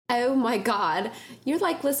Oh my God. You're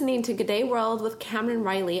like listening to G'day World with Cameron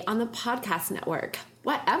Riley on the podcast network.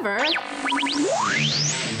 Whatever.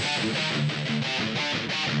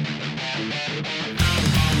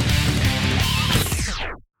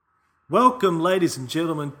 Welcome, ladies and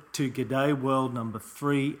gentlemen, to G'day World number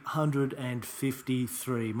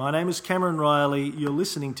 353. My name is Cameron Riley. You're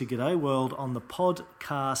listening to G'day World on the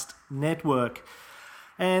podcast network.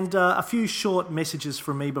 And a few short messages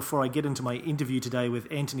from me before I get into my interview today with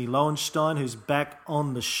Antony Loewenstein, who's back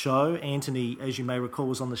on the show. Antony, as you may recall,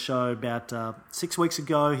 was on the show about 6 weeks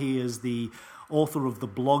ago. He is the author of The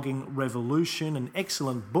Blogging Revolution, an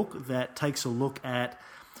excellent book that takes a look at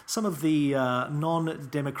some of the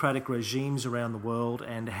non-democratic regimes around the world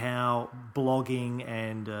and how blogging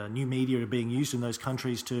and new media are being used in those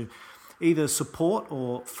countries to either support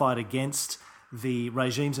or fight against the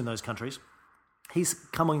regimes in those countries. He's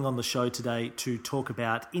coming on the show today to talk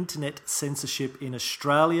about internet censorship in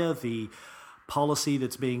Australia, the policy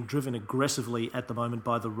that's being driven aggressively at the moment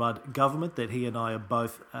by the Rudd government that he and I are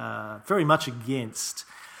both very much against.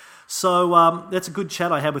 So that's a good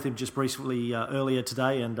chat I had with him just briefly earlier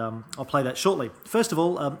today, and I'll play that shortly. First of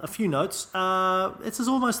all, a few notes. This is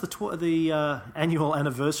almost the annual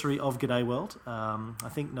anniversary of G'day World. I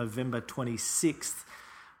think November 26th,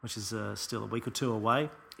 which is still a week or two away,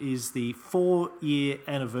 is the 4-year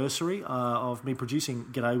anniversary of me producing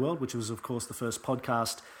G'day World, which was, of course, the first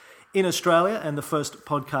podcast in Australia and the first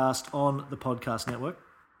podcast on the podcast network.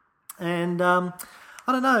 And I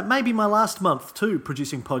don't know, maybe my last month too,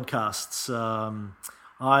 producing podcasts.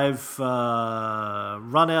 I've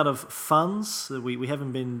run out of funds. We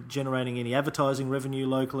haven't been generating any advertising revenue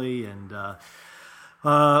locally, and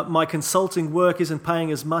my consulting work isn't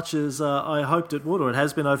paying as much as I hoped it would, or it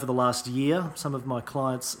has been over the last year. Some of my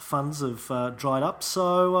clients' funds have dried up.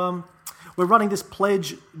 So we're running this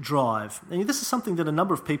pledge drive. And this is something that a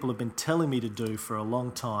number of people have been telling me to do for a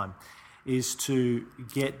long time, is to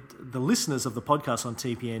get the listeners of the podcast on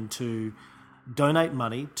TPN to donate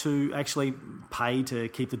money to actually pay to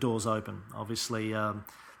keep the doors open. Obviously,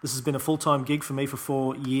 this has been a full-time gig for me for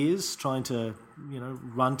 4 years, trying to,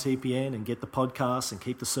 run TPN and get the podcasts and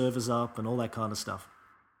keep the servers up and all that kind of stuff.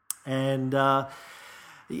 And,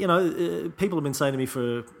 people have been saying to me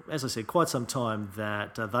for, as I said, quite some time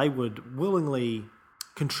that they would willingly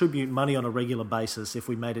contribute money on a regular basis if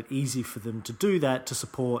we made it easy for them to do that to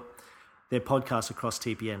support their podcasts across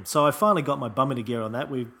TPN. So I finally got my bum into gear on that.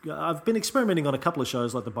 I've been experimenting on a couple of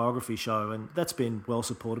shows like the Biography Show, and that's been well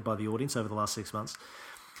supported by the audience over the last 6 months.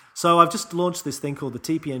 So I've just launched this thing called the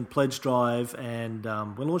TPN Pledge Drive, and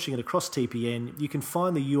we're launching it across TPN. You can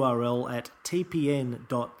find the URL at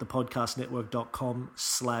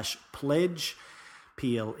tpn.thepodcastnetwork.com/pledge,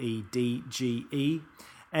 PLEDGE.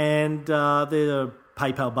 And there are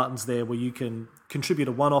PayPal buttons there where you can contribute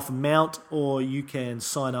a one-off amount, or you can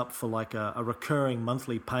sign up for like a recurring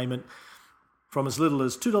monthly payment from as little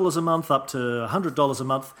as $2 a month up to $100 a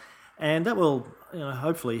month. And that will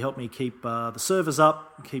hopefully help me keep the servers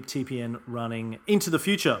up, keep TPN running into the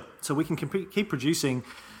future, so we can keep producing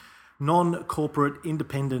non-corporate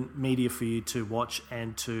independent media for you to watch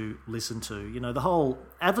and to listen to. The whole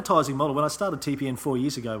advertising model, when I started TPN 4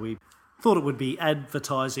 years ago, we thought it would be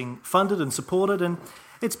advertising funded and supported, and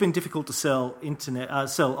it's been difficult to sell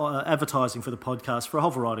advertising for the podcast for a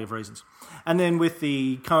whole variety of reasons. And then with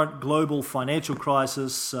the current global financial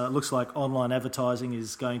crisis, it looks like online advertising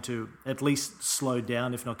is going to at least slow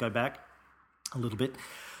down, if not go back a little bit.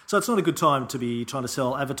 So it's not a good time to be trying to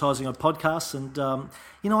sell advertising on podcasts. And,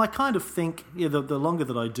 I kind of think, the longer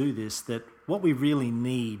that I do this, that what we really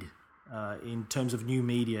need in terms of new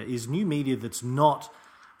media is new media that's not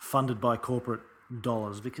funded by corporate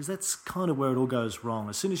dollars, because that's kind of where it all goes wrong.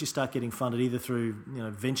 As soon as you start getting funded either through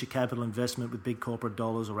venture capital investment with big corporate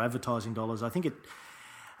dollars or advertising dollars, I think it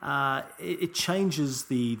changes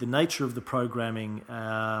the nature of the programming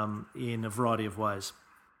in a variety of ways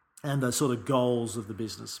and the sort of goals of the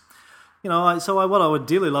business. What I would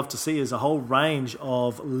dearly love to see is a whole range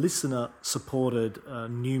of listener-supported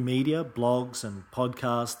new media, blogs and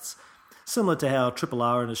podcasts, similar to how Triple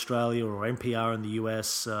R in Australia or NPR in the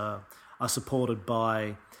US are supported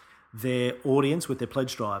by their audience with their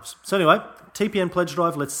pledge drives. So anyway, TPN Pledge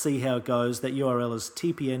Drive, let's see how it goes. That URL is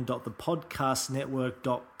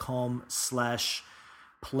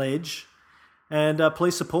tpn.thepodcastnetwork.com/pledge. And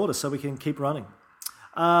please support us so we can keep running.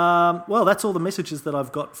 Well, that's all the messages that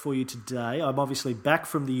I've got for you today. I'm obviously back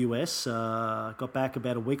from the US. Got back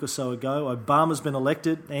about a week or so ago. Obama's been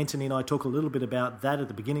elected. Antony and I talk a little bit about that at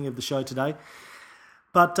the beginning of the show today.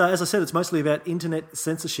 But as I said, it's mostly about internet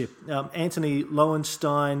censorship. Antony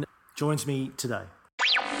Loewenstein joins me today.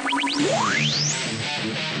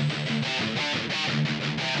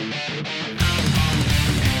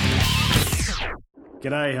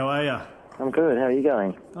 G'day, how are you? I'm good. How are you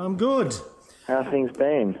going? I'm good. How have things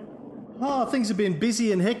been? Oh, things have been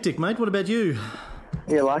busy and hectic, mate. What about you?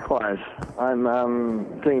 Yeah, likewise. I'm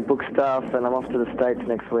doing book stuff, and I'm off to the States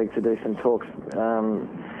next week to do some talks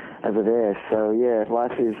over there. So, yeah,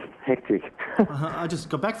 life is hectic. I just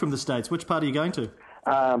got back from the States. Which part are you going to?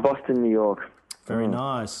 Boston, New York. Very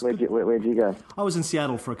nice. Where'd you go? I was in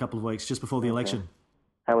Seattle for a couple of weeks, just before the election.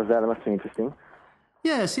 How was that? It must be interesting.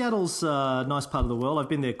 Yeah, Seattle's a nice part of the world. I've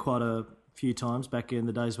been there quite a few times back in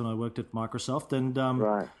the days when I worked at Microsoft. And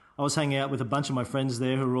Right. I was hanging out with a bunch of my friends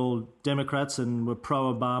there who were all Democrats and were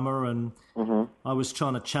pro-Obama, and I was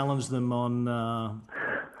trying to challenge them on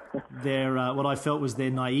their what I felt was their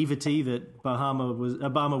naivety that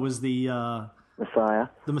Obama was the Messiah.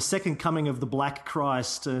 the second coming of the Black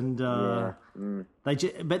Christ, and they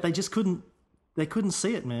just couldn't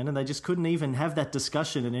see it, man, and they just couldn't even have that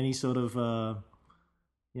discussion in any sort of I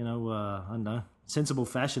don't know, sensible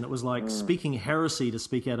fashion. It was like speaking heresy to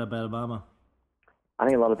speak out about Obama. I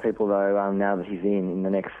think a lot of people, though, now that he's in the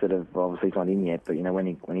next sort of, obviously he's not in yet, but, when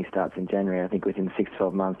he starts in January, I think within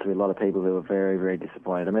 6-12 months, there'll be a lot of people who are very, very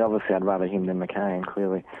disappointed. I mean, obviously I'd rather him than McCain,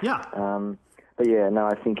 clearly. Yeah. But yeah, no,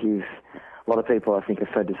 I think a lot of people, I think, are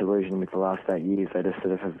so disillusioned with the last 8 years. They just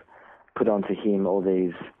sort of have put onto him all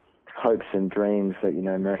these hopes and dreams that,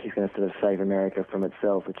 America's going to sort of save America from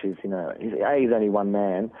itself, which is, he's only one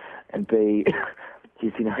man, and B,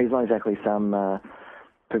 he's not exactly some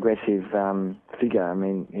progressive figure. I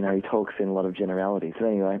mean, he talks in a lot of generalities. So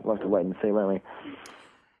anyway, we'll have to wait and see, won't we?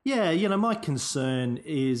 Yeah, my concern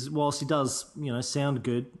is, whilst he does, sound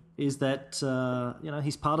good, is that,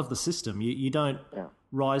 he's part of the system. You don't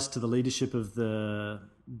rise to the leadership of the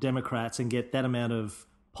Democrats and get that amount of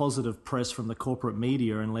positive press from the corporate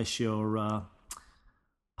media unless you're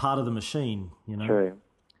part of the machine, True.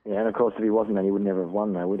 Yeah, and of course, if he wasn't, then he would never have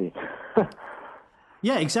won, though, would he?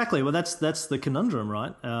 Yeah, exactly. Well, that's the conundrum,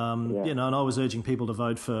 right? And I was urging people to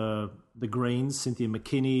vote for the Greens, Cynthia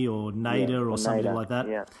McKinney or Nader or somebody like that.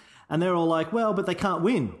 Yeah. And they're all like, well, but they can't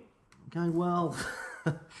win. I'm going, well,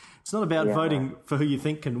 it's not about voting for who you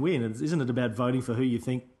think can win. Isn't it about voting for who you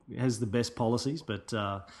think has the best policies? But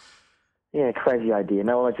yeah, crazy idea.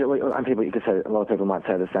 No, a lot of people might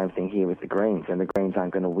say the same thing here with the Greens, and the Greens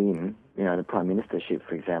aren't going to win, the prime ministership,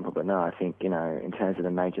 for example. But no, I think, in terms of the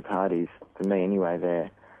major parties, for me anyway, they're,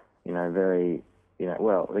 very,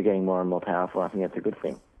 they're getting more and more powerful. I think that's a good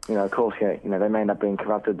thing. Of course, they may end up being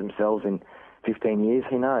corrupted themselves in 15 years,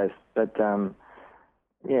 who knows? But, I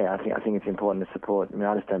think it's important to support. I mean,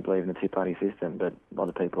 I just don't believe in the two-party system, but a lot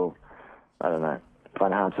of people, I don't know,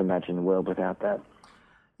 find it hard to imagine a world without that.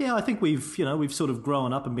 Yeah, I think we've sort of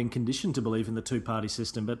grown up and been conditioned to believe in the two-party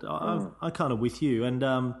system, but I'm kind of with you. And,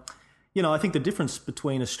 I think the difference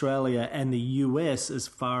between Australia and the US, as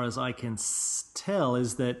far as I can tell,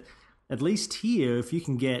 is that at least here, if you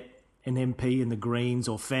can get an MP in the Greens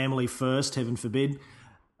or Family First, heaven forbid,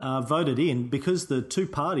 voted in, because the two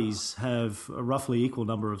parties have a roughly equal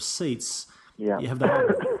number of seats, you have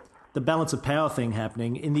the balance of power thing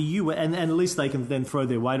happening in the US, and at least they can then throw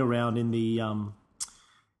their weight around in the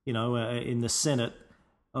in the Senate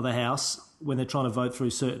or the House when they're trying to vote through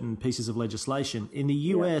certain pieces of legislation. In the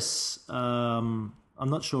US, I'm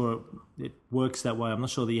not sure it works that way. I'm not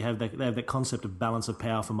sure that they have that concept of balance of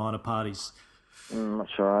power for minor parties. I'm not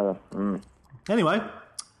sure either. Anyway,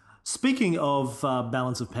 speaking of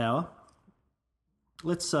balance of power,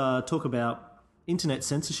 let's talk about internet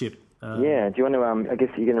censorship. Do you want to, I guess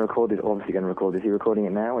you're going to record this, obviously you're going to record this. Are you recording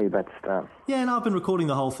it now, or are you about to start? Yeah, no, I've been recording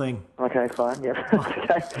the whole thing. Okay, fine, yep.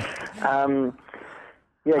 Okay.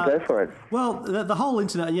 Go for it. Well, the whole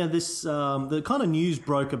internet, the kind of news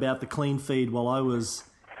broke about the clean feed while I was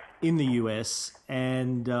in the US,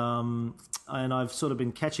 and I've sort of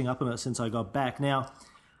been catching up on it since I got back. Now,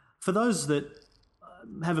 for those that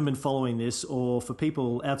haven't been following this, or for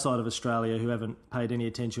people outside of Australia who haven't paid any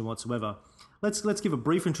attention whatsoever, let's give a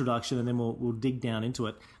brief introduction and then we'll dig down into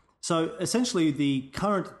it. So essentially, the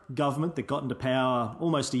current government that got into power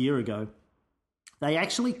almost a year ago, they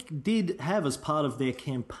actually did have as part of their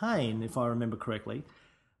campaign, if I remember correctly,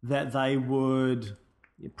 that they would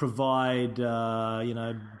provide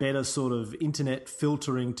better sort of internet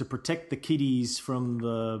filtering to protect the kiddies from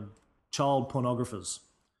the child pornographers,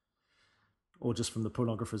 or just from the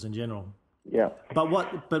pornographers in general. Yeah. But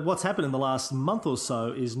what's happened in the last month or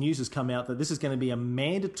so is news has come out that this is going to be a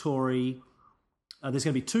mandatory. There's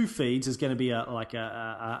going to be two feeds. There's going to be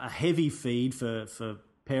a heavy feed for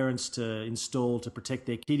parents to install to protect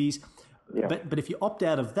their kiddies. Yeah. But if you opt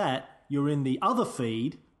out of that, you're in the other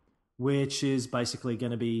feed, which is basically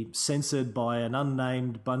going to be censored by an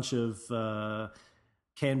unnamed bunch of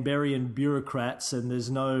Canberrian bureaucrats, and there's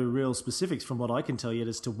no real specifics from what I can tell yet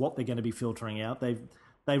as to what they're going to be filtering out.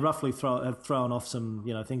 They roughly have thrown off some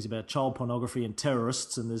things about child pornography and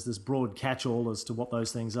terrorists, and there's this broad catch-all as to what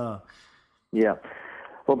those things are. Yeah.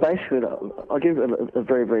 Well, basically, I'll give a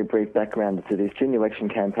very, very brief background to this. During the election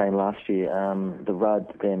campaign last year, the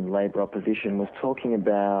Rudd, then Labor opposition, was talking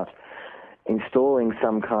about installing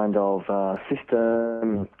some kind of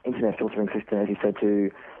system, internet filtering system, as he said,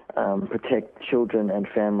 to protect children and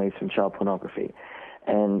families from child pornography.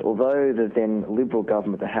 And although the then Liberal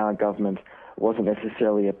government, the Howard government, wasn't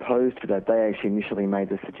necessarily opposed to that, they actually initially made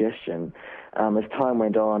the suggestion. As time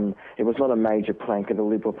went on, it was not a major plank of the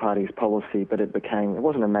Liberal Party's policy, but it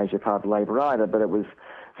wasn't a major part of Labor either, but it was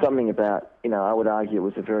something about, I would argue it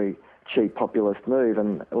was a very cheap populist move.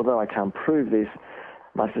 And although I can't prove this,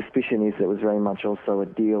 my suspicion is that it was very much also a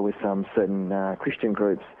deal with some certain Christian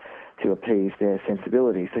groups to appease their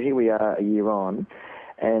sensibilities. So here we are a year on,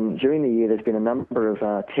 and during the year there's been a number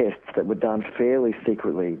of tests that were done fairly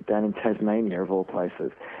secretly down in Tasmania, of all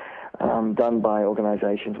places, done by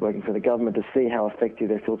organisations working for the government to see how effective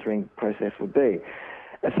their filtering process would be.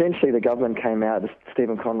 Essentially, the government came out,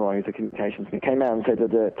 Stephen Conroy, who's a communications minister, came out and said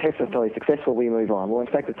that the tests are fairly successful, we move on. Well, in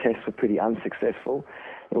fact, the tests were pretty unsuccessful.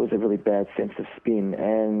 It was a really bad sense of spin,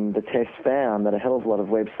 and the tests found that a hell of a lot of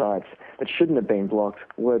websites that shouldn't have been blocked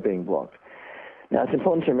were being blocked. Now, it's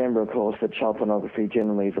important to remember, of course, that child pornography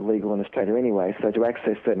generally is illegal in Australia anyway, so to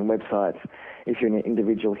access certain websites, if you're an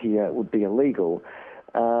individual here, would be illegal,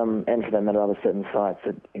 and for that matter, other certain sites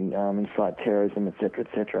that incite terrorism, etc.,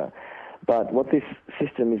 etc. But what this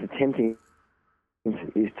system is attempting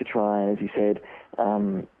is to try, as you said,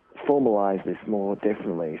 formalise this more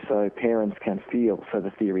definitely, so parents can feel, so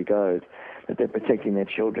the theory goes, that they're protecting their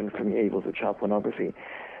children from the evils of child pornography.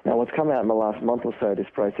 Now, what's come out in the last month or so, this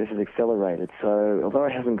process has accelerated. So although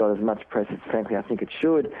it hasn't got as much press as, frankly, I think it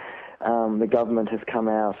should, the government has come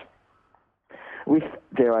out with,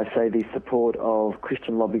 dare I say, the support of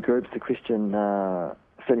Christian lobby groups,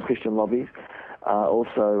 certain Christian lobbies,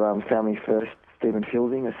 also Family First, Stephen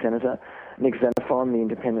Fielding, a senator, Nick Xenophon, the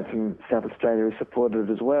independent from South Australia, has supported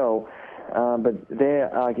it as well. But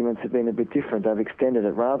their arguments have been a bit different. They've extended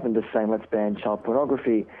it. Rather than just saying, let's ban child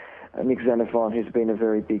pornography, Nick Xenophon, who's been a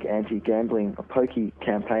very big anti-gambling, pokey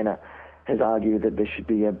campaigner, has argued that there should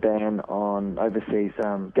be a ban on overseas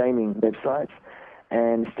gaming websites.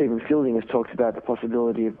 And Stephen Fielding has talked about the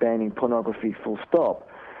possibility of banning pornography full stop.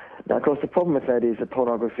 Now, of course, the problem with that is that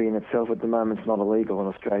pornography in itself at the moment is not illegal in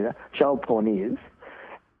Australia. Child porn is,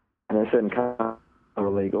 and there are certain countries are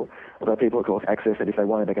illegal, although people, of course, access it if they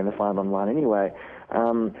want it, they're going to find it online anyway.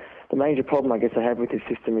 The major problem, I guess, I have with this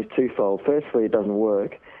system is twofold. Firstly, it doesn't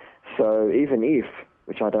work. So even if,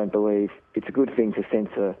 which I don't believe, it's a good thing to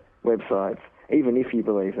censor websites, even if you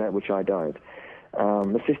believe that, which I don't,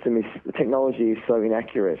 the technology is so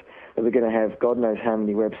inaccurate that we're going to have God knows how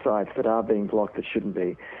many websites that are being blocked that shouldn't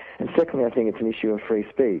be. And secondly, I think it's an issue of free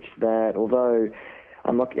speech, that although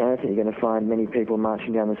I don't think you're going to find many people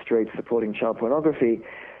marching down the streets supporting child pornography,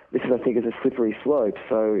 this is, I think, is a slippery slope.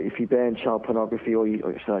 So if you ban child pornography, or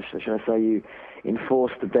should I say you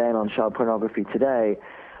enforce the ban on child pornography today,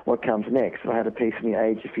 what comes next? I had a piece in The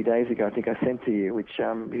Age a few days ago, I think I sent to you, which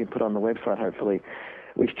you can put on the website, hopefully,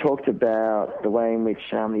 which talked about the way in which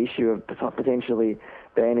the issue of potentially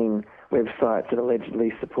banning websites that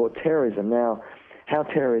allegedly support terrorism. Now, how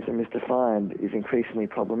terrorism is defined is increasingly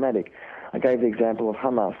problematic. I gave the example of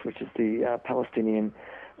Hamas, which is the Palestinian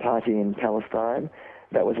party in Palestine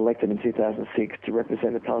that was elected in 2006 to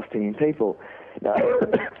represent the Palestinian people. Now,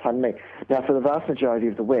 pardon me. Now, for the vast majority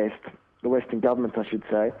of the West, the Western governments, I should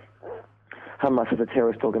say, Hamas is a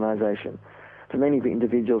terrorist organisation. For many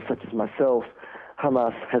individuals, such as myself,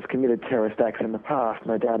 Hamas has committed terrorist acts in the past,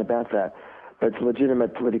 no doubt about that. But it's a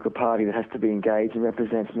legitimate political party that has to be engaged and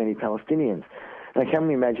represents many Palestinians. Now, can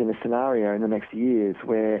we imagine a scenario in the next years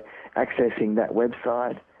where accessing that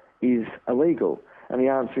website is illegal? And the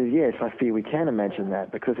answer is yes, I fear we can imagine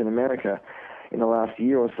that, because in America, in the last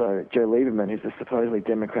year or so, Joe Lieberman, who's a supposedly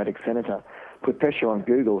Democratic senator, put pressure on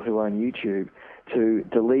Google, who own YouTube, to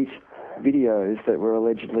delete videos that were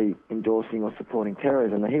allegedly endorsing or supporting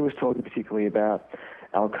terrorism. Now, he was talking particularly about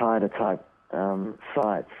Al-Qaeda type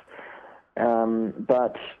sites.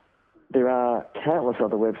 But there are countless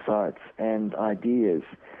other websites and ideas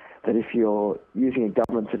that, if you're using a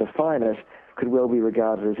government to define it, could well be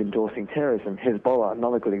regarded as endorsing terrorism. Hezbollah,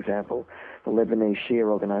 another good example, the Lebanese Shia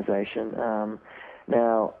organisation.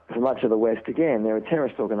 Now, for much of the West, again, they're a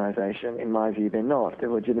terrorist organisation. In my view, they're not. They're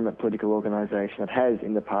a legitimate political organisation that has,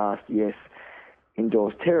 in the past, yes,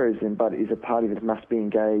 endorse terrorism, but is a party that must be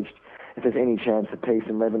engaged if there's any chance of peace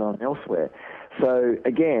in Lebanon and elsewhere. So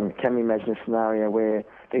again, can we imagine a scenario where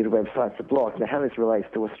these websites are blocked? Now, how this relates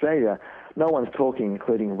to Australia, no one's talking,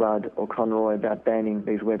 including Rudd or Conroy, about banning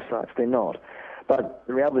these websites. They're not. But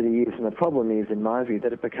the reality is, and the problem is, in my view,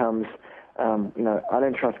 that it becomes, I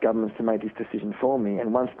don't trust governments to make this decision for me.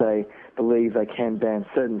 And once they believe they can ban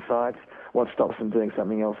certain sites, what stops them doing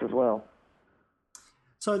something else as well?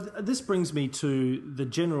 So this brings me to the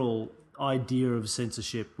general idea of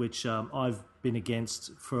censorship, which I've been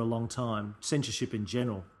against for a long time, censorship in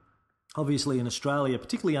general. Obviously in Australia,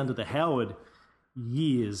 particularly under the Howard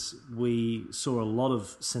years, we saw a lot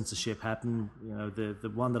of censorship happen. You know, the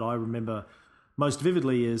one that I remember most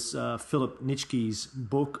vividly is Philip Nitschke's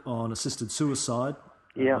book on assisted suicide,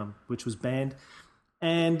 which was banned.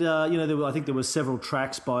 And, I think there were several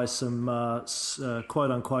tracks by some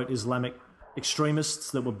quote-unquote Islamic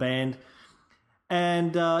extremists that were banned.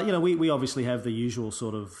 And, we obviously have the usual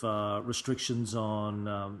sort of restrictions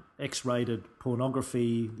on X-rated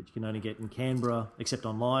pornography that you can only get in Canberra, except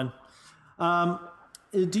online.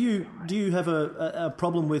 Do you have a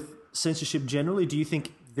problem with censorship generally? Do you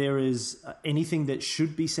think there is anything that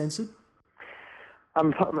should be censored?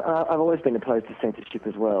 I've always been opposed to censorship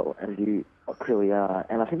as well, as you clearly are.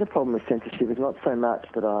 And I think the problem with censorship is not so much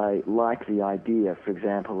that I like the idea, for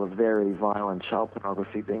example, of very violent child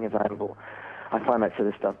pornography being available. I find that sort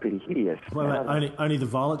of stuff pretty hideous. Wait, only the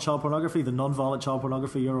violent child pornography, the non-violent child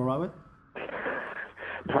pornography you're all right with?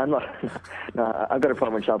 No, I'm not. No, I've got a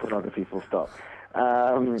problem with child pornography, full stop.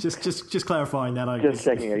 Just clarifying that. Just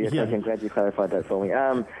checking it. Yes, yeah. I'm glad you clarified that for me.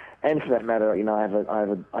 And for that matter,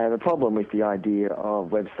 I have a problem with the idea of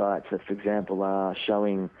websites that, for example, are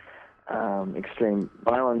showing extreme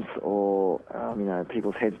violence or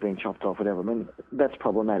people's heads being chopped off, whatever. I mean, that's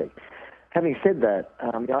problematic. Having said that,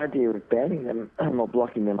 the idea of banning them or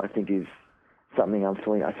blocking them, I think, is something I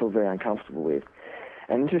feel very uncomfortable with.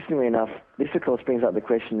 And interestingly enough, this of course brings up the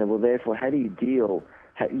question of, well, therefore, how do you deal?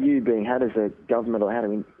 How does a government or how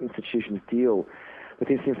do institutions deal with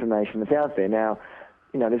this information that's out there? Now,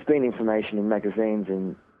 there's been information in magazines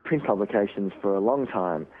and print publications for a long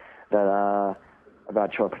time that are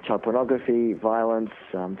about child pornography, violence,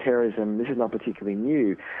 terrorism. This is not particularly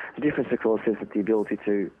new. The difference, of course, is that the ability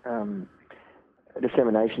to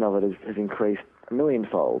dissemination of it has increased a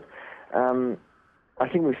millionfold. I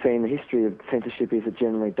think we've seen the history of censorship is it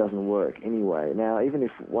generally doesn't work anyway. Now, even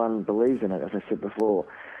if one believes in it, as I said before,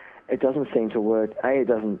 it doesn't seem to work. It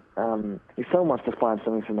doesn't. If someone wants to find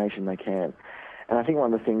some information, they can. And I think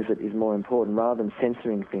one of the things that is more important, rather than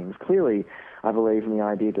censoring things, clearly I believe in the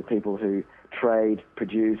idea that people who trade,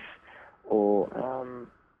 produce, or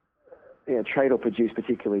produce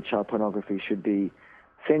particularly child pornography should be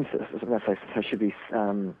censored. Should be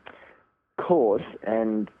caught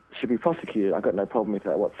and should be prosecuted. I've got no problem with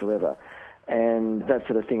that whatsoever. And that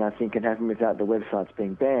sort of thing, I think, can happen without the websites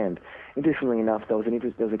being banned. Interestingly enough, there was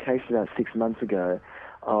a case about 6 months ago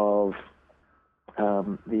of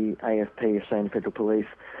the AFP, Australian Federal Police,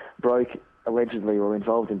 allegedly were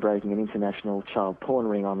involved in breaking an international child porn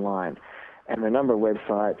ring online. And there were a number of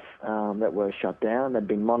websites that were shut down. They'd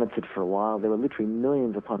been monitored for a while. There were literally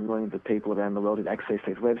millions upon millions of people around the world who accessed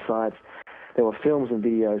these websites. There were films and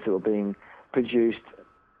videos that were being produced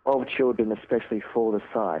of children, especially for the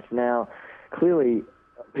site. Now, clearly,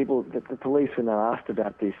 the police, when they were asked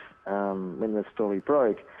about this, when the story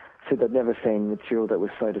broke, said they'd never seen material that was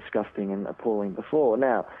so disgusting and appalling before.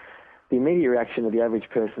 Now, the immediate reaction of the average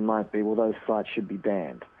person might be, well, those sites should be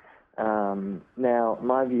banned. Now,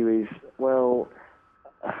 my view is, well,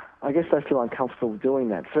 I guess I feel uncomfortable doing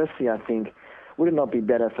that. Firstly, I think, would it not be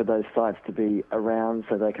better for those sites to be around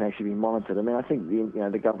so they can actually be monitored? I mean, I think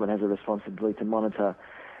the government has a responsibility to monitor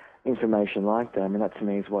information like that. I mean, that to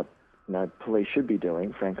me is what police should be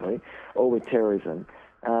doing, frankly, or with terrorism.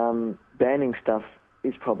 Banning stuff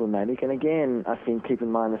is problematic. And again, I think keep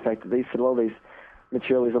in mind the fact that a lot of these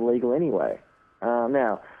material is illegal anyway.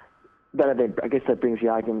 Now, I guess that brings the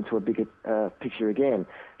argument to a bigger picture again.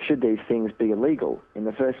 Should these things be illegal in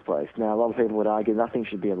the first place? Now, a lot of people would argue nothing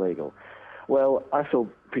should be illegal. Well, I feel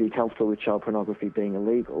pretty comfortable with child pornography being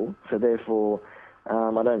illegal, so therefore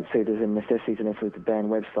I don't see there's a necessity to ban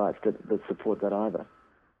websites that support that either.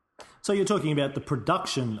 So you're talking about the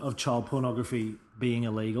production of child pornography being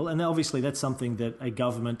illegal, and obviously that's something that a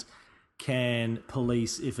government can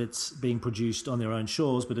police if it's being produced on their own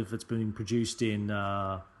shores, but if it's being produced in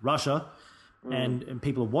Russia and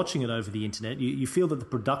people are watching it over the internet, you feel that the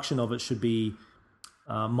production of it should be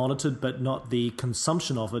monitored, but not the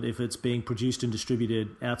consumption of it if it's being produced and distributed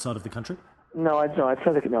outside of the country? No, I'd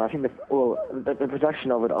say that, no. I think the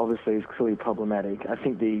production of it obviously is clearly problematic. I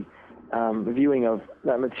think the viewing of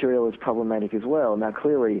that material is problematic as well. Now,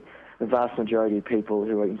 clearly, the vast majority of people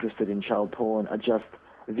who are interested in child porn are just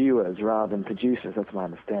viewers rather than producers. That's my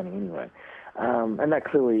understanding, anyway. And that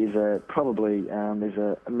clearly is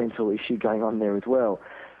there's a mental issue going on there as well.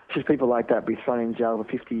 Should people like that be thrown in jail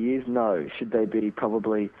for 50 years? No. Should they be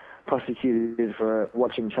probably prosecuted for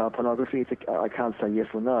watching child pornography? I can't say yes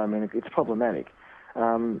or no. I mean, it's problematic.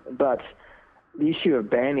 But the issue of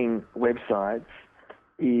banning websites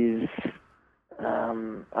is,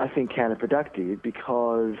 I think, counterproductive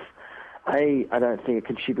because, I don't think it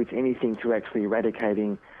contributes anything to actually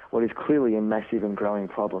eradicating what is clearly a massive and growing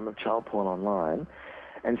problem of child porn online.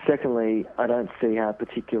 And secondly, I don't see how it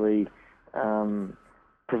particularly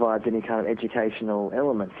provides any kind of educational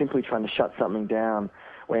element. Simply trying to shut something down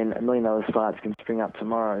when a million other sites can spring up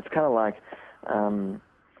tomorrow. It's kind of like,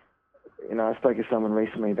 I spoke to someone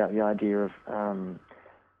recently about the idea of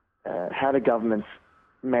how do governments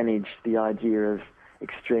manage the idea of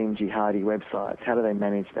extreme jihadi websites? How do they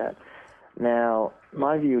manage that? Now,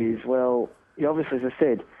 my view is, well, obviously, as I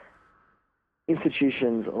said,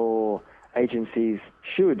 institutions or agencies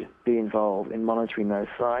should be involved in monitoring those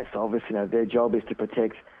sites. Obviously, their job is to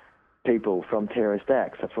protect people from terrorist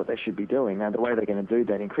acts. That's what they should be doing. Now, the way they're going to do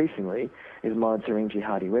that increasingly is monitoring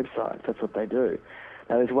jihadi websites. That's what they do.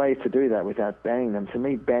 Now, there's ways to do that without banning them. To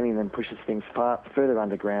me, banning them pushes things far further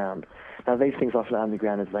underground. Now, these things often are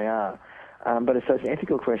underground as they are. But it's an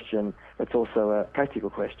ethical question. It's also a practical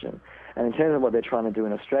question. And in terms of what they're trying to do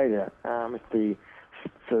in Australia, with the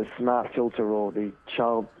sort of smart filter or the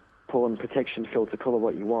child porn protection filter, call it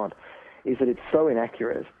what you want, is that it's so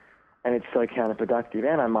inaccurate and it's so counterproductive.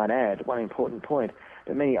 And I might add, one important point,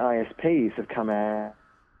 that many ISPs have come out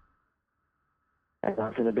and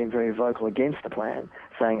have been very vocal against the plan,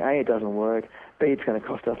 saying, A, it doesn't work, B, it's going to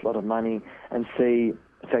cost us a lot of money, and C,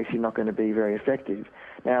 it's actually not going to be very effective.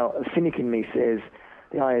 Now, a cynic in me says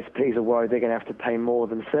the ISPs are worried they're going to have to pay more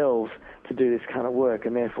themselves to do this kind of work,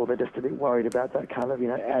 and therefore they're just a bit worried about that kind of,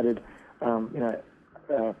 added,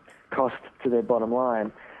 cost to their bottom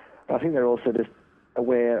line. But I think they're also just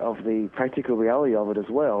aware of the practical reality of it as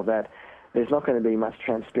well, that there's not going to be much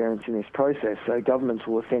transparency in this process. So governments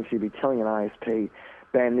will essentially be telling an ISP,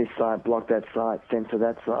 ban this site, block that site, censor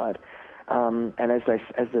that site. And as the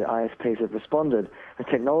ISPs have responded, the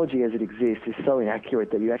technology as it exists is so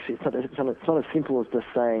inaccurate that it's not as simple as just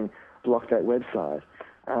saying block that website.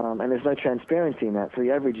 And there's no transparency in that, so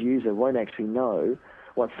the average user won't actually know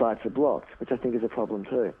what sites are blocked, which I think is a problem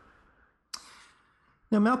too.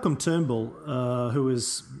 Now, Malcolm Turnbull, who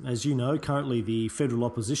is, as you know, currently the federal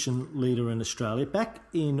opposition leader in Australia, back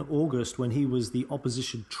in August when he was the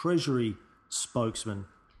opposition Treasury spokesman,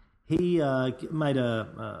 he made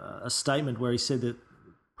a statement where he said that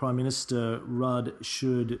Prime Minister Rudd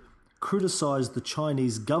should criticise the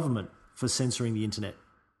Chinese government for censoring the internet.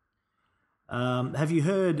 Have you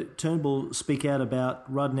heard Turnbull speak out about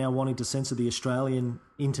Rudd now wanting to censor the Australian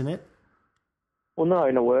internet? Well, no,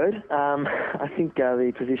 in a word. I think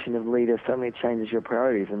the position of leader certainly changes your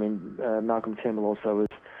priorities. I mean, Malcolm Turnbull also was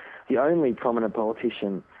the only prominent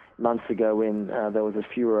politician months ago when there was a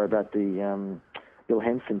furor about the Bill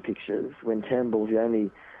Henson pictures, when Turnbull's the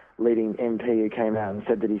only leading MP who came out and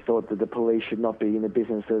said that he thought that the police should not be in the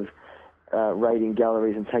business of raiding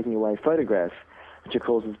galleries and taking away photographs, which of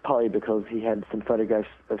course is partly because he had some photographs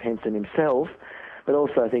of Henson himself, but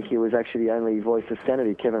also I think he was actually the only voice of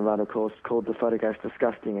sanity. Kevin Rudd, of course, called the photographs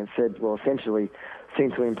disgusting and said, well, essentially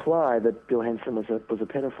seemed to imply that Bill Henson was a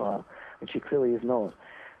pedophile, which he clearly is not.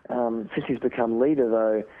 Since he's become leader,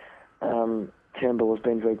 though, Turnbull has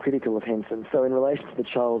been very critical of Henson. So in relation to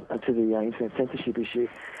the internet censorship issue,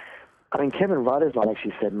 I mean, Kevin Rudd has not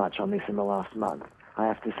actually said much on this in the last month, I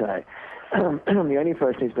have to say. The only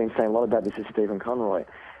person who's been saying a lot about this is Stephen Conroy.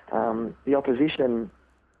 The opposition,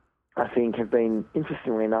 I think, have been,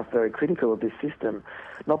 interestingly enough, very critical of this system,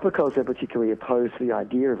 not because they're particularly opposed to the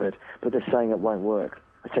idea of it, but they're saying it won't work.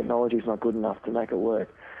 The technology is not good enough to make it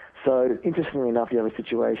work. So, interestingly enough, you have a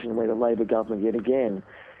situation where the Labor government, yet again,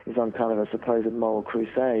 is on kind of a supposed moral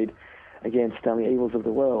crusade against the evils of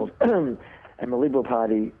the world. And the Liberal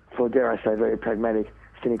Party, for, dare I say, very pragmatic,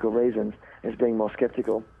 cynical reasons, is being more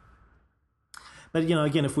sceptical. But,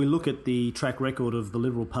 again, if we look at the track record of the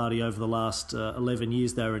Liberal Party over the last 11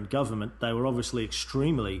 years they were in government, they were obviously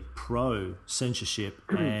extremely pro-censorship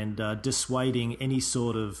and dissuading any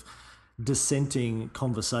sort of dissenting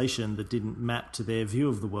conversation that didn't map to their view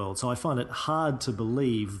of the world. So I find it hard to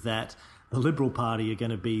believe that the Liberal Party are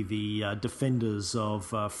going to be the defenders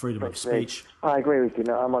of freedom of speech. I agree with you.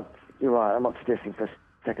 No, you're right. I'm not suggesting for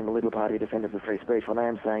second, the Liberal Party defenders of free speech. What I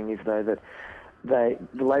am saying is, though, that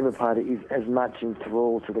the Labor Party is as much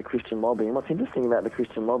enthralled to the Christian lobby. And what's interesting about the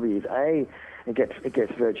Christian lobby is, it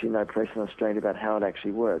gets virtually no press in Australia about how it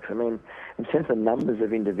actually works. I mean, in terms of numbers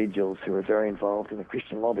of individuals who are very involved in the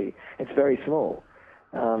Christian lobby, it's very small.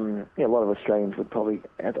 A lot of Australians would probably,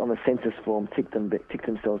 on the census form, tick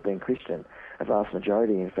themselves being Christian, a vast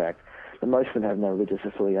majority, in fact. But most of them have no religious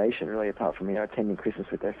affiliation, really, apart from attending Christmas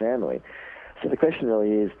with their family. So the question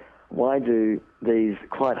really is, why do these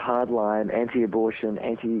quite hardline, anti-abortion,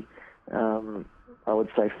 I would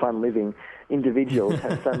say fun-living individuals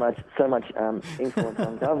have so much influence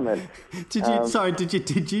on government? Did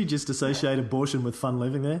you just associate abortion with fun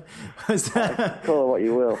living there? Call it what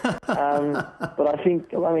you will. But I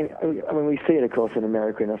think, I mean, we see it, of course, in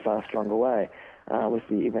America in a far stronger way with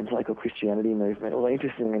the evangelical Christianity movement. Although,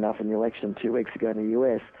 interestingly enough, in the election 2 weeks ago in the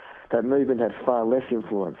US, that movement had far less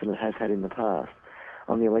influence than it has had in the past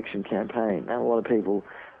on the election campaign. Now, a lot of people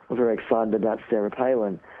were very excited about Sarah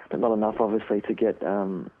Palin, but not enough, obviously, to get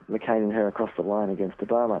McCain and her across the line against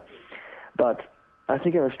Obama. But I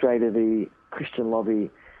think in Australia, the Christian lobby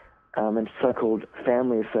and so-called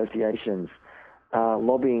family associations are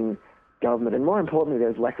lobbying government, and more importantly,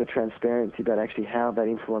 there's lack of transparency about actually how that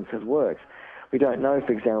influence has worked. We don't know,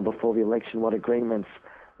 for example, before the election, what agreements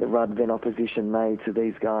the Rudd then opposition made to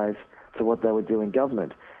these guys to what they would do in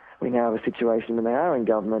government. We now have a situation when they are in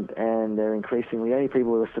government and they're increasingly, the only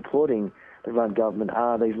people who are supporting the Rudd government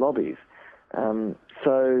are these lobbies.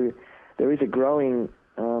 So there is a growing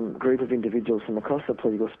group of individuals from across the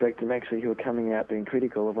political spectrum actually who are coming out being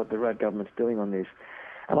critical of what the Rudd government's doing on this.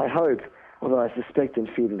 And I hope, although I suspect and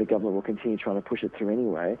fear that the government will continue trying to push it through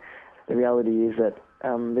anyway, the reality is that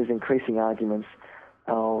there's increasing arguments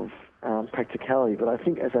of practicality. But I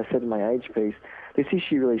think, as I said in my age piece, this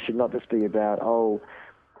issue really should not just be about,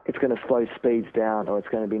 it's going to slow speeds down or it's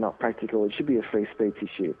going to be not practical. It should be a free speech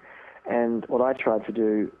issue. And what I tried to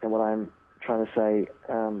do and what I'm trying to say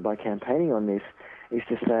by campaigning on this is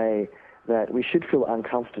to say that we should feel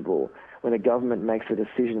uncomfortable when a government makes a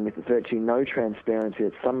decision with virtually no transparency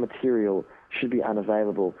that some material should be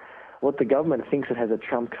unavailable. What the government thinks it has a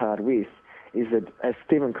trump card with is that, as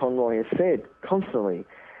Stephen Conroy has said constantly,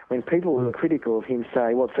 when people who are critical of him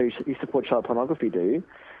say, so you support child pornography, do you?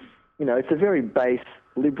 It's a very base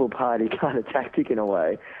Liberal Party kind of tactic in a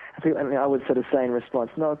way. I would sort of say in response,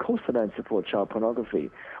 no, of course I don't support child pornography.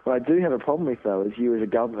 What I do have a problem with, though, is you as a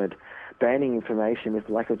government banning information with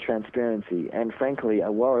lack of transparency, and frankly, I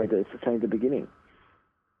worry that it's only the beginning.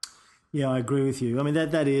 Yeah, I agree with you. I mean,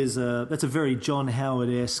 that's a very John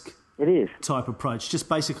Howard-esque type approach, just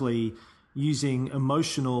basically using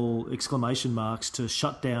emotional exclamation marks to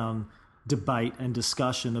shut down debate and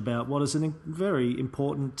discussion about what is a very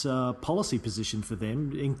important policy position for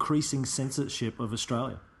them, increasing censorship of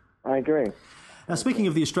Australia. I agree. Now, speaking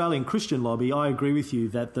of the Australian Christian lobby, I agree with you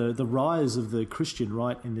that the rise of the Christian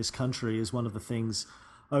right in this country is one of the things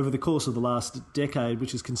over the course of the last decade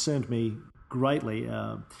which has concerned me greatly.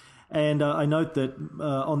 And I note that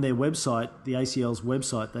on their website, the ACL's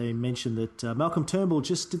website, they mentioned that Malcolm Turnbull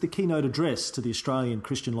just did the keynote address to the Australian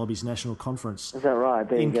Christian Lobby's National Conference. Is that right?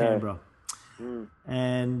 In Canberra.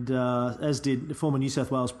 And as did former New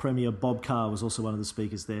South Wales Premier Bob Carr was also one of the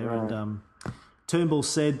speakers there. Right. And Turnbull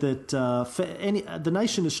said that the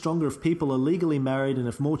nation is stronger if people are legally married and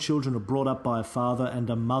if more children are brought up by a father and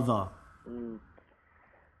a mother.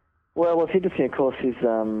 Well, what's interesting, of course, is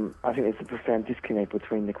I think there's a profound disconnect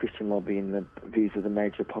between the Christian lobby and the views of the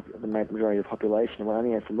majority of the population. One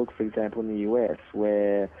only has to look, for example, in the US,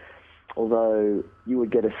 where although you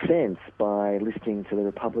would get a sense by listening to the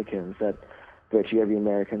Republicans that virtually every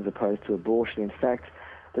American is opposed to abortion. In fact,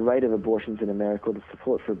 the rate of abortions in America, or the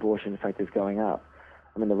support for abortion, in fact, is going up.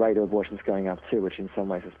 I mean, the rate of abortion is going up too, which in some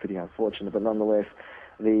ways is pretty unfortunate, but nonetheless,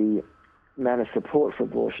 the amount of support for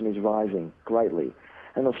abortion is rising greatly.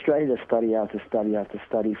 And Australia, study after study after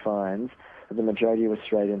study, finds that the majority of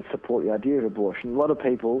Australians support the idea of abortion. A lot of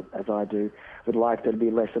people, as I do, would like there to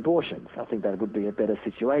be less abortions. I think that would be a better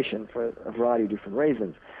situation for a variety of different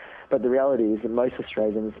reasons. But the reality is that most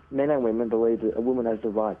Australians, men and women, believe that a woman has the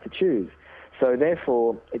right to choose. So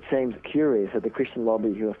therefore, it seems curious that the Christian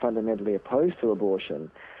lobby, who are fundamentally opposed to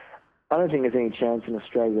abortion, I don't think there's any chance in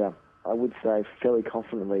Australia, I would say fairly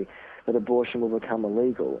confidently, that abortion will become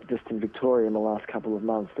illegal. Just in Victoria in the last couple of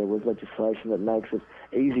months, there was legislation that makes it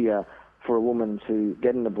easier for a woman to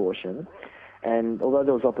get an abortion. And although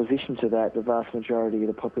there was opposition to that, the vast majority of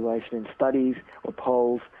the population in studies or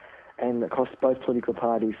polls and across both political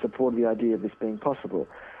parties supported the idea of this being possible.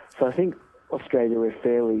 So I think Australia, we're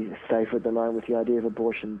fairly safe at the moment with the idea of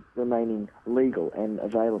abortion remaining legal and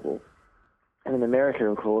available. And in America,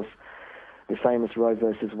 of course, the famous Roe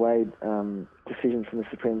versus Wade decision from the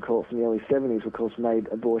Supreme Court from the early 70s, of course, made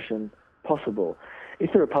abortion possible.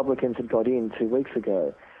 If the Republicans had got in 2 weeks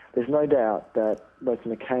ago, there's no doubt that both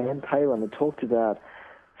McCain and Palin had talked about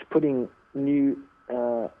putting new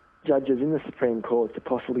judges in the Supreme Court to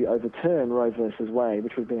possibly overturn Roe versus Wade,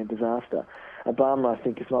 which would have been a disaster. Obama, I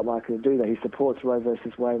think, is not likely to do that. He supports Roe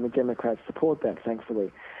versus Wade, and the Democrats support that,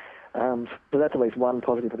 thankfully. So that's at least one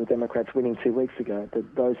positive for the Democrats winning 2 weeks ago,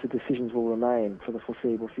 that those decisions will remain for the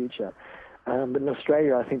foreseeable future. But in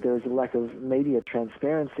Australia, I think there is a lack of media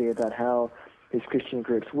transparency about how these Christian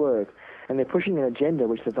groups work. And they're pushing an agenda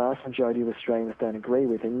which the vast majority of Australians don't agree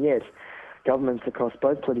with. And yet, governments across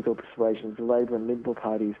both political persuasions, the Labor and Liberal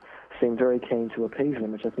parties, seem very keen to appease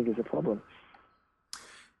them, which I think is a problem.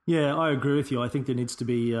 Yeah, I agree with you. I think there needs to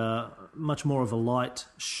be much more of a light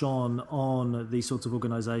shone on these sorts of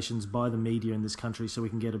organisations by the media in this country so we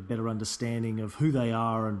can get a better understanding of who they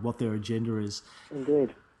are and what their agenda is.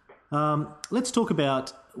 Indeed. Let's talk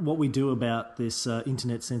about what we do about this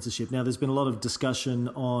internet censorship. Now, there's been a lot of discussion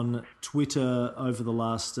on Twitter over the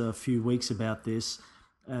last few weeks about this.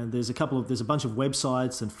 And there's a bunch of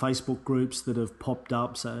websites and Facebook groups that have popped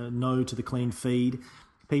up, so No to the Clean Feed.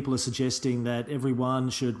 People are suggesting that everyone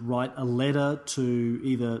should write a letter to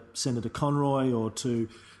either Senator Conroy or to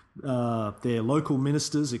their local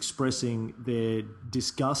ministers expressing their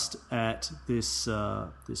disgust at this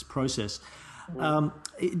process.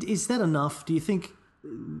 Is that enough? Do you think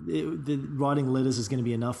the writing letters is going to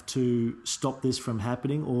be enough to stop this from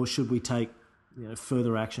happening, or should we take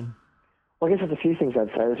further action? Well, I guess there's a few things I'd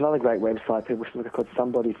say. There's another great website people should look at called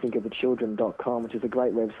somebodythinkofthechildren.com, which is a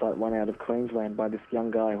great website, one out of Queensland by this young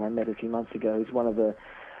guy who I met a few months ago, who's one of the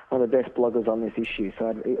best bloggers on this issue. So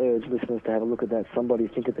I'd urge listeners to have a look at that,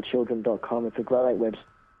 somebodythinkofthechildren.com. It's a great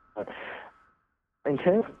website. In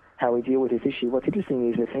terms of how we deal with this issue, what's interesting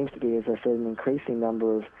is there seems to be, as I said, an increasing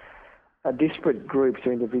number of disparate groups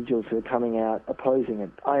or individuals who are coming out opposing it.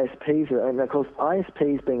 And of course,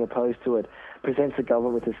 ISPs being opposed to it presents the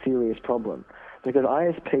government with a serious problem, because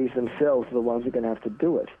ISPs themselves are the ones who are going to have to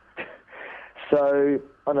do it. So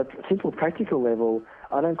on a simple practical level,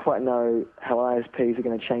 I don't quite know how ISPs are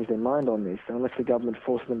going to change their mind on this, unless the government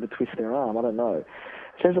forces them to twist their arm. I don't know.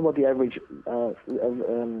 In terms of what the average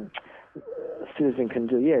citizen can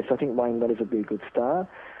do, yes, I think writing letters would be a good start.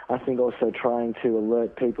 I think also trying to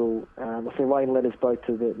alert people, writing letters both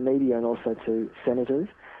to the media and also to senators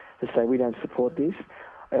to say we don't support this.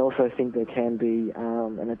 I also think there can be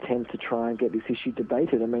an attempt to try and get this issue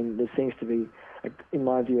debated. I mean, there seems to be, in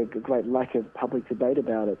my view, a great lack of public debate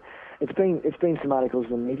about it. It's been some articles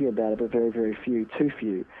in the media about it, but very, very few, too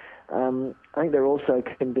few. I think there also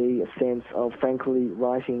can be a sense of, frankly,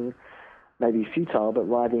 writing, maybe futile, but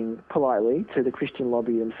writing politely to the Christian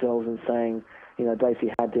lobby themselves and saying,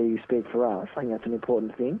 basically, how dare you speak for us? I think that's an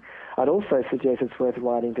important thing. I'd also suggest it's worth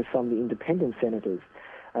writing to some of the independent senators.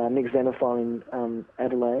 Nick Xenophon in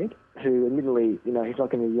Adelaide, who admittedly, he's not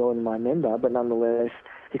going to be your and my member, but nonetheless,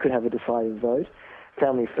 he could have a deciding vote.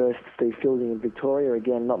 Family First, Steve Fielding in Victoria,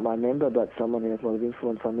 again, not my member, but someone who has a lot of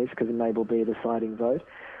influence on this because it may well be a deciding vote.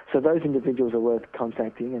 So those individuals are worth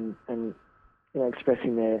contacting and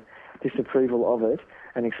expressing their disapproval of it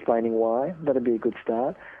and explaining why. That'd be a good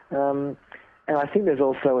start. And I think there's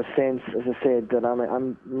also a sense, as I said, that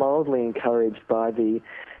I'm mildly encouraged by the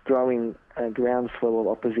growing groundswell of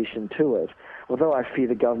opposition to it, although I fear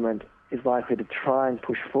the government is likely to try and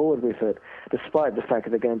push forward with it, despite the fact that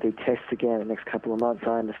they're going to do tests again in the next couple of months,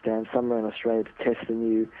 I understand, somewhere in Australia to test the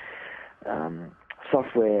new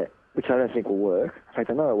software, which I don't think will work. In fact,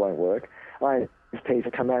 I know it won't work. ISPs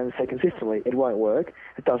have come out and say consistently, it won't work,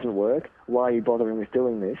 it doesn't work, why are you bothering with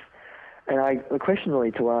doing this? And the question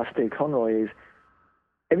really to ask Steve Conroy is,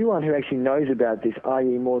 everyone who actually knows about this,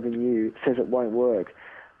 i.e. more than you, says it won't work.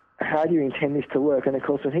 How do you intend this to work? And of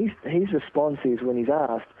course, when his response is, when he's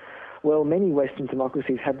asked, well, many Western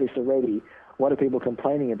democracies have this already, what are people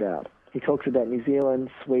complaining about? He talks about New Zealand,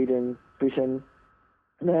 Sweden, Britain.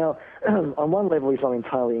 Now, on one level, he's not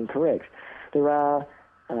entirely incorrect. There are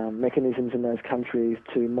mechanisms in those countries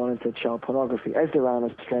to monitor child pornography, as there are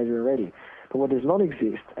in Australia already. But what does not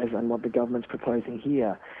exist, and what the government's proposing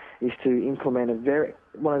here, is to implement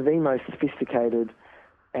one of the most sophisticated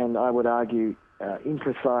and, I would argue,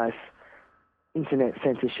 imprecise internet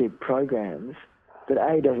censorship programs that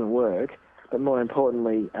A, doesn't work, but more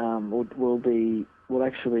importantly, will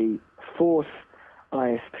actually force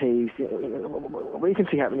ISPs. What you can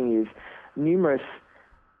see happening is numerous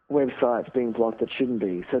websites being blocked that shouldn't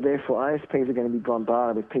be. So therefore, ISPs are going to be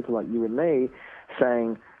bombarded with people like you and me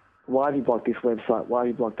saying, why have you blocked this website? Why have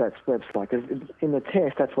you blocked that website? Because in the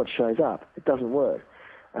test, that's what shows up. It doesn't work.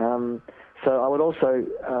 So I would also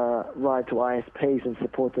write to ISPs and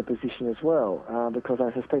support their position as well, because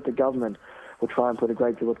I suspect the government will try and put a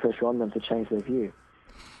great deal of pressure on them to change their view.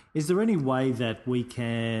 Is there any way that we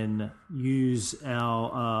can use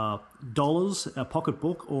our dollars, our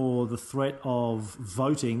pocketbook, or the threat of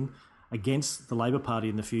voting against the Labor Party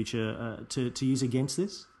in the future to use against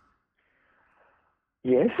this?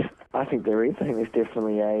 Yes, I think there is. I think there's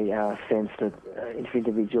definitely a sense that if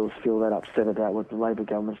individuals feel that upset about what the Labor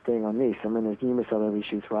government's doing on this, I mean, there's numerous other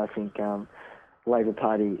issues where I think Labor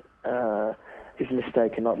Party is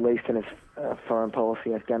mistaken, not least in its foreign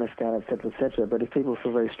policy, Afghanistan, etc., etc. But if people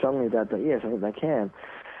feel very strongly about that, yes, I think they can.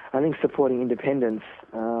 I think supporting independents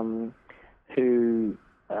who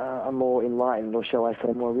are more enlightened, or shall I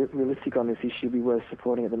say more realistic on this issue, will be worth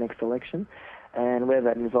supporting at the next election. And where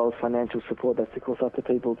that involves financial support, that's of course up to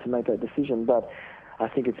people to make that decision. But I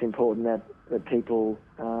think it's important that people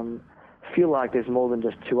feel like there's more than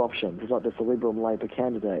just two options. It's not just a Liberal and Labor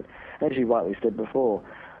candidate. As you rightly said before,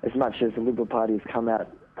 as much as the Liberal Party has come out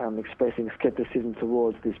expressing scepticism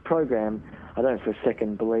towards this program, I don't for a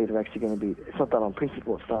second believe they're actually going to be... It's not done on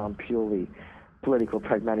principle, it's done on purely political,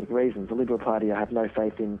 pragmatic reasons. The Liberal Party, I have no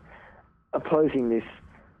faith in opposing this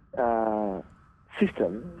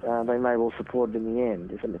system. They may well support it in the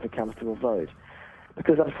end if it comes to a vote.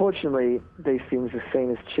 Because unfortunately, these things are seen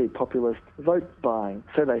as cheap populist vote buying,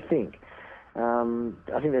 so they think.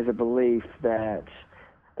 I think there's a belief that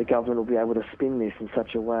the government will be able to spin this in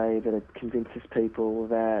such a way that it convinces people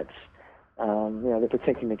that they're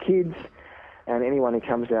protecting the kids, and anyone who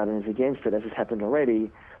comes out and is against it, as has happened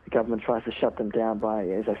already, the government tries to shut them down by,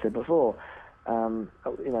 as I said before,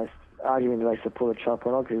 arguing that they support child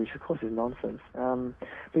pornography, which of course is nonsense.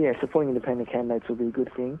 But yeah, supporting independent candidates will be a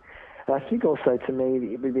good thing. And I think also, to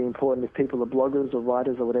me, it would be important if people are bloggers or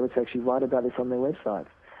writers or whatever to actually write about this on their websites,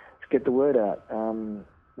 to get the word out,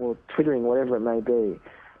 or twittering, whatever it may be,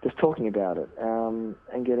 just talking about it,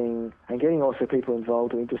 and getting also people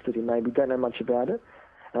involved or interested who maybe don't know much about it.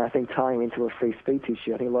 And I think tying into a free speech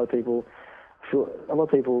issue, I think a lot of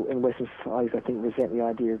people in Western societies, I think, resent the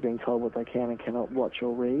idea of being told what they can and cannot watch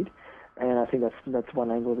or read. And I think that's one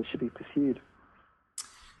angle that should be pursued.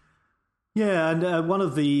 Yeah, and one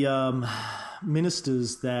of the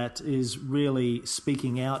ministers that is really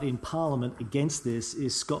speaking out in Parliament against this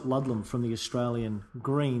is Scott Ludlam from the Australian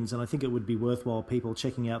Greens, and I think it would be worthwhile people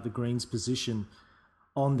checking out the Greens' position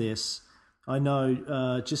on this. I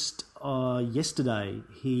know just yesterday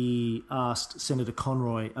he asked Senator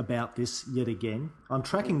Conroy about this yet again. I'm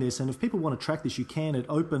tracking this, and if people want to track this, you can at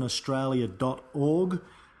openaustralia.org.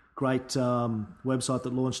 Great website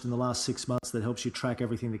that launched in the last 6 months that helps you track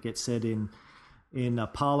everything that gets said in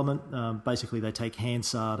Parliament. Basically, they take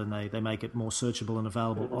Hansard and they make it more searchable and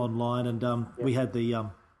available online. And we had the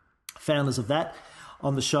founders of that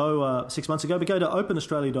on the show 6 months ago. But go to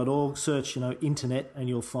openaustralia.org, search internet, and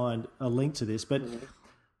you'll find a link to this. But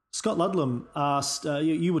Scott Ludlam asked,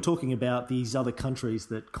 you were talking about these other countries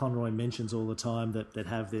that Conroy mentions all the time that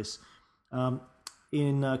have this.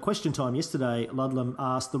 In question time yesterday, Ludlam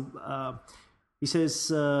asked, he says,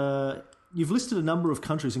 you've listed a number of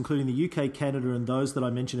countries, including the UK, Canada, and those that I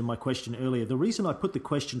mentioned in my question earlier. The reason I put the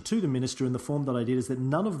question to the Minister in the form that I did is that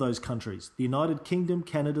none of those countries, the United Kingdom,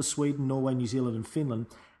 Canada, Sweden, Norway, New Zealand, and Finland,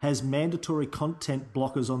 has mandatory content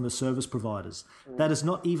blockers on the service providers. That is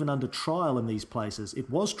not even under trial in these places. It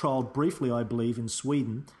was trialled briefly, I believe, in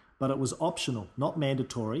Sweden, but it was optional, not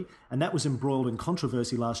mandatory, and that was embroiled in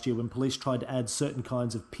controversy last year when police tried to add certain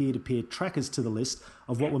kinds of peer-to-peer trackers to the list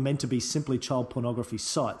of what were meant to be simply child pornography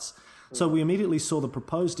sites. So we immediately saw the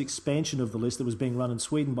proposed expansion of the list that was being run in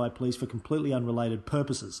Sweden by police for completely unrelated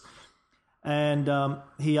purposes. And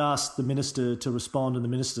he asked the Minister to respond, and the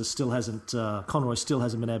Minister still hasn't, Conroy still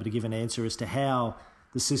hasn't been able to give an answer as to how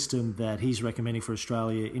the system that he's recommending for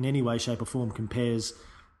Australia in any way, shape or form compares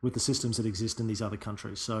with the systems that exist in these other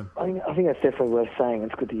countries. So I think that's definitely worth saying.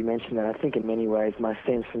 It's good that you mentioned that. I think in many ways my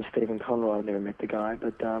sense from Stephen Conroy, I've never met the guy,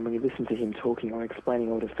 but when you listen to him talking or explaining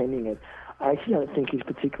or defending it, I actually don't think he's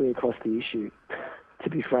particularly across the issue, to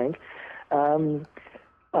be frank.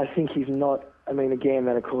 I think he's not, again,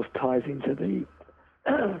 that of course ties into the,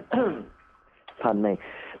 pardon me,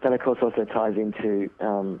 that of course also ties into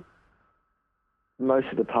most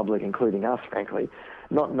of the public, including us, frankly,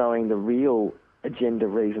 not knowing the real agenda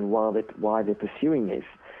reason why they're pursuing this.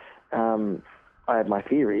 I have my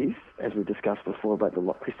theories, as we discussed before, about the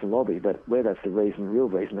Christian lobby, but where that's the real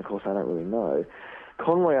reason, of course, I don't really know.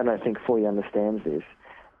 Conroy, I don't think, fully understands this,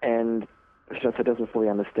 and doesn't fully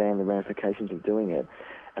understand the ramifications of doing it.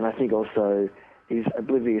 And I think also is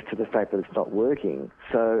oblivious to the fact that it's not working.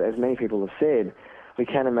 So, as many people have said, we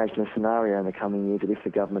can imagine a scenario in the coming years that if the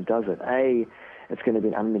government does it, A, it's going to be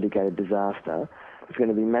an unmitigated disaster. It's going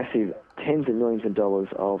to be massive tens of millions of dollars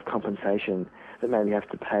of compensation that maybe have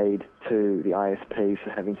to be paid to the ISPs for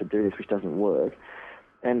having to do this, which doesn't work.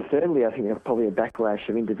 And thirdly, I think there's probably a backlash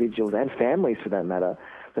of individuals and families, for that matter,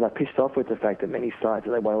 that are pissed off with the fact that many sites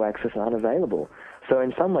that they want to access are unavailable. So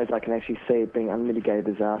in some ways, I can actually see it being an unmitigated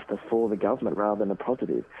disaster for the government rather than a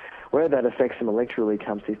positive. Whether that affects them electorally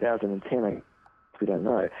come 2010, we don't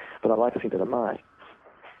know. But I'd like to think that it might.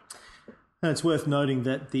 And it's worth noting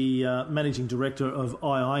that the managing director of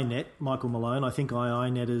IINet, Michael Malone, I think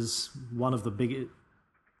IINet is one of the biggest...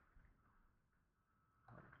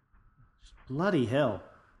 Bloody hell.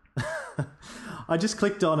 I just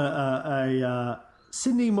clicked on a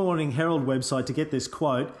Sydney Morning Herald website to get this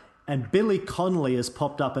quote, and Billy Connolly has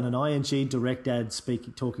popped up in an ING direct ad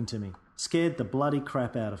talking to me. Scared the bloody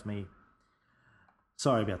crap out of me.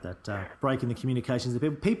 Sorry about that. Breaking the communications.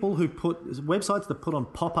 People who put... Websites that put on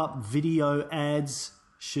pop-up video ads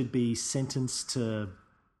should be sentenced to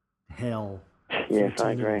hell. Yes,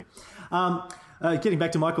 I agree. Getting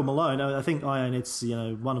back to Michael Malone, I think IONet's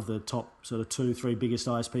one of the top sort of 2-3 biggest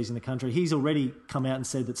ISPs in the country. He's already come out and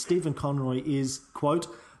said that Stephen Conroy is, quote,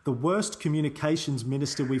 the worst communications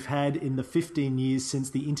minister we've had in the 15 years since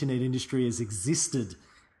the internet industry has existed,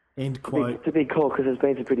 end quote. It's a big call because there's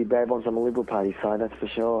been some pretty bad ones on the Liberal Party side, that's for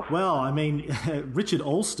sure. Well, I mean, Richard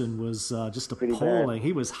Alston was just appalling.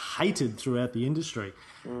 He was hated throughout the industry.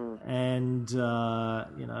 And,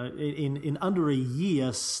 in under a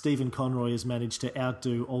year, Stephen Conroy has managed to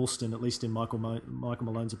outdo Alston, at least in Michael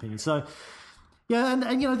Malone's opinion. So, yeah, and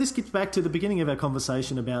this gets back to the beginning of our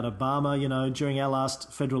conversation about Obama. During our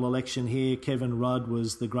last federal election here, Kevin Rudd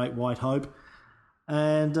was the great white hope.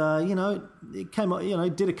 And, it came,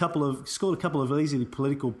 scored a couple of easily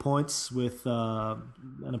political points with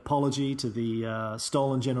an apology to the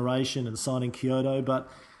stolen generation and signing Kyoto. But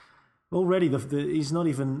already he's not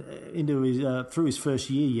even into through his first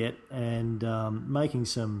year yet, and making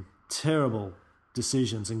some terrible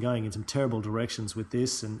decisions and going in some terrible directions with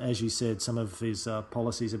this. And as you said, some of his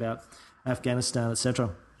policies about Afghanistan,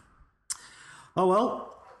 etc. Oh, well.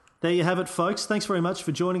 There you have it, folks. Thanks very much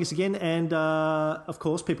for joining us again. And, of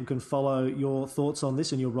course, people can follow your thoughts on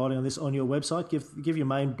this and your writing on this on your website. Give your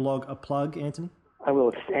main blog a plug, Antony. I will.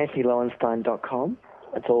 It's anthonyloewenstein.com.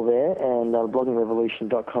 It's all there. And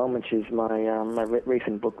bloggingrevolution.com, which is my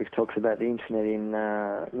recent book, which talks about the internet in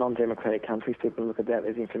non-democratic countries. People can look at that.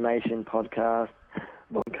 There's information, podcasts,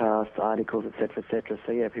 articles, etc., etc.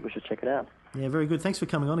 So, yeah, people should check it out. Yeah, very good. Thanks for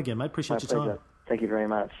coming on again, mate. Appreciate your time. Thank you very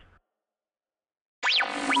much.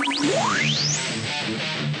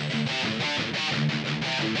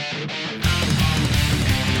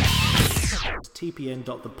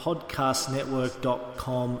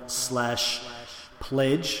 tpn.thepodcastnetwork.com/pledge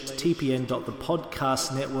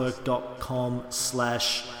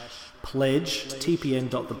tpn.thepodcastnetwork.com/pledge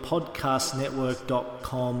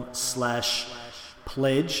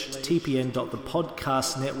tpn.thepodcastnetwork.com/pledge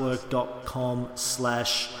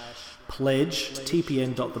tpn.thepodcastnetwork.com/pledge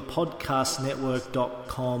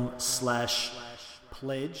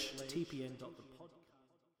tpn.thepodcastnetwork.com/pledge tpn.